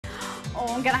Oh,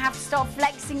 I'm going to have to start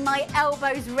flexing my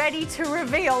elbows ready to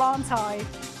reveal, aren't I?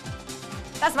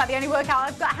 That's about the only workout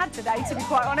I've had today, to be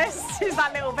quite honest, is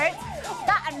that little bit.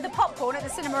 That and the popcorn at the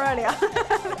cinema earlier.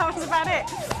 That was about it.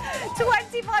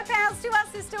 £25, 2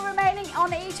 ounces still remaining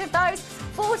on each of those.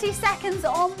 40 seconds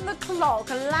on the clock.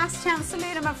 Last chance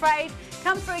saloon, I'm afraid.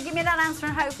 Come through, give me that answer,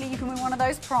 and hopefully you can win one of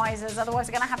those prizes. Otherwise,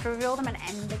 we're going to have to reveal them and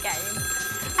end the game.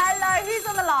 Hello, who's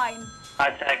on the line?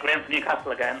 Hi, Graham from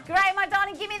Newcastle again. Great, my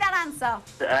darling, give me that answer.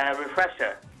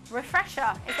 Refresher.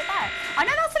 Refresher, is it there? I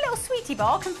know that's a little sweetie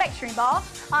bar, confectionery bar.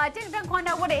 I don't quite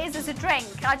know what it is as a drink.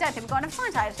 I don't think we've got enough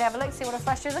time to actually have a look, see what a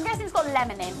Refresher is. I'm guessing it's got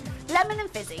lemon in. Lemon and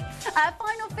fizzy.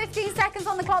 Final 15 seconds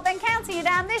on the clock, then counting you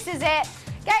down. This is it.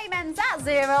 Game ends at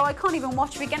 0. I can't even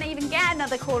watch. We're going to even get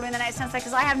another caller in the next 10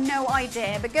 seconds. I have no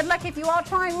idea. But good luck if you are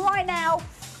trying right now.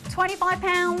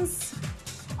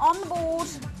 £25 on the board.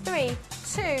 3,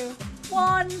 2,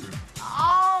 1.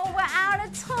 Oh, we're out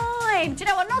of time. Do you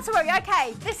know what? Not to worry.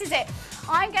 Okay, this is it.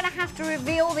 I'm going to have to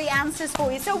reveal the answers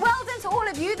for you. So well done to all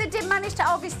of you that did manage to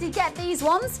obviously get these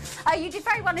ones. You did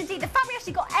very well indeed. The fact we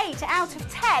actually got 8 out of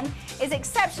 10 is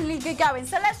exceptionally good going.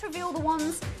 So let's reveal the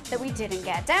ones that we didn't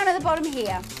get. Down at the bottom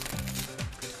here.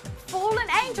 Fallen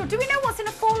Angel. Do we know what's in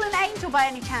a Fallen Angel by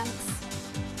any chance?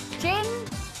 Gin,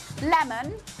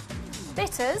 lemon,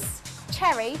 bitters,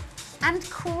 cherry, and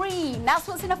cream. That's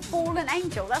what's in a Fallen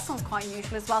Angel. That sounds quite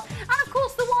unusual as well. And of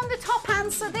course, the top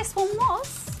answer, this one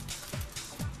was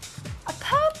a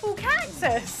purple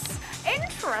cactus.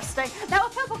 Interesting. Now, a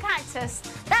purple cactus,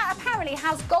 that apparently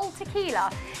has gold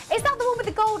tequila. Is that the one with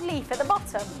the gold leaf at the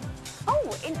bottom?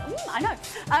 Oh, I know.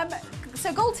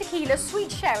 So gold tequila,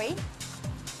 sweet sherry,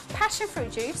 passion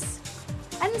fruit juice,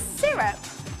 and syrup.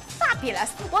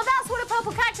 Fabulous. Well, that's what a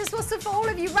purple cactus was. So for all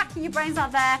of you racking your brains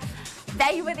out there,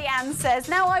 they were the answers.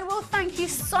 Now, I will thank you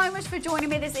so much for joining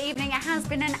me this evening. It has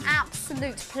been an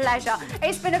absolute pleasure.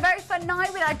 It's been a very fun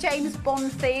night with our James Bond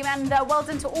theme, and well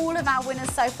done to all of our winners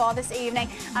so far this evening,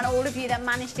 and all of you that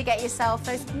managed to get yourself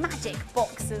those magic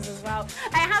boxes as well.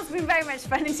 It has been very much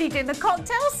fun indeed doing the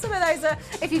cocktails. Some of those are,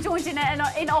 if you joined in at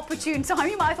an inopportune time,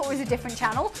 you might have thought it was a different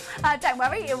channel. Don't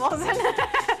worry, it wasn't.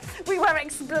 We were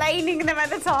explaining them at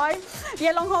the time.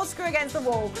 Yeah, long hole screw against the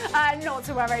wall. Not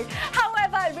to worry.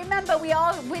 However, remember, we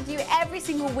are with you every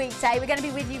single weekday. We're going to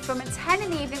be with you from 10 in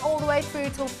the evening all the way through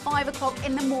till 5 o'clock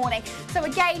in the morning. So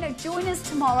again, join us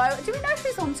tomorrow. Do we know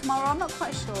who's on tomorrow? I'm not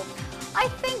quite sure. I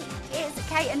think it's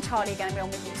Kate and Charlie going to be on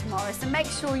with you tomorrow, so make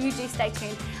sure you do stay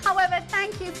tuned. However,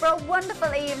 thank you for a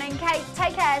wonderful evening. Kate,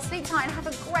 take care, sleep tight, and have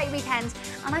a great weekend.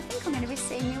 And I think I'm going to be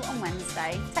seeing you on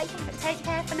Wednesday. Take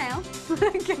care for now.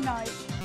 Good night.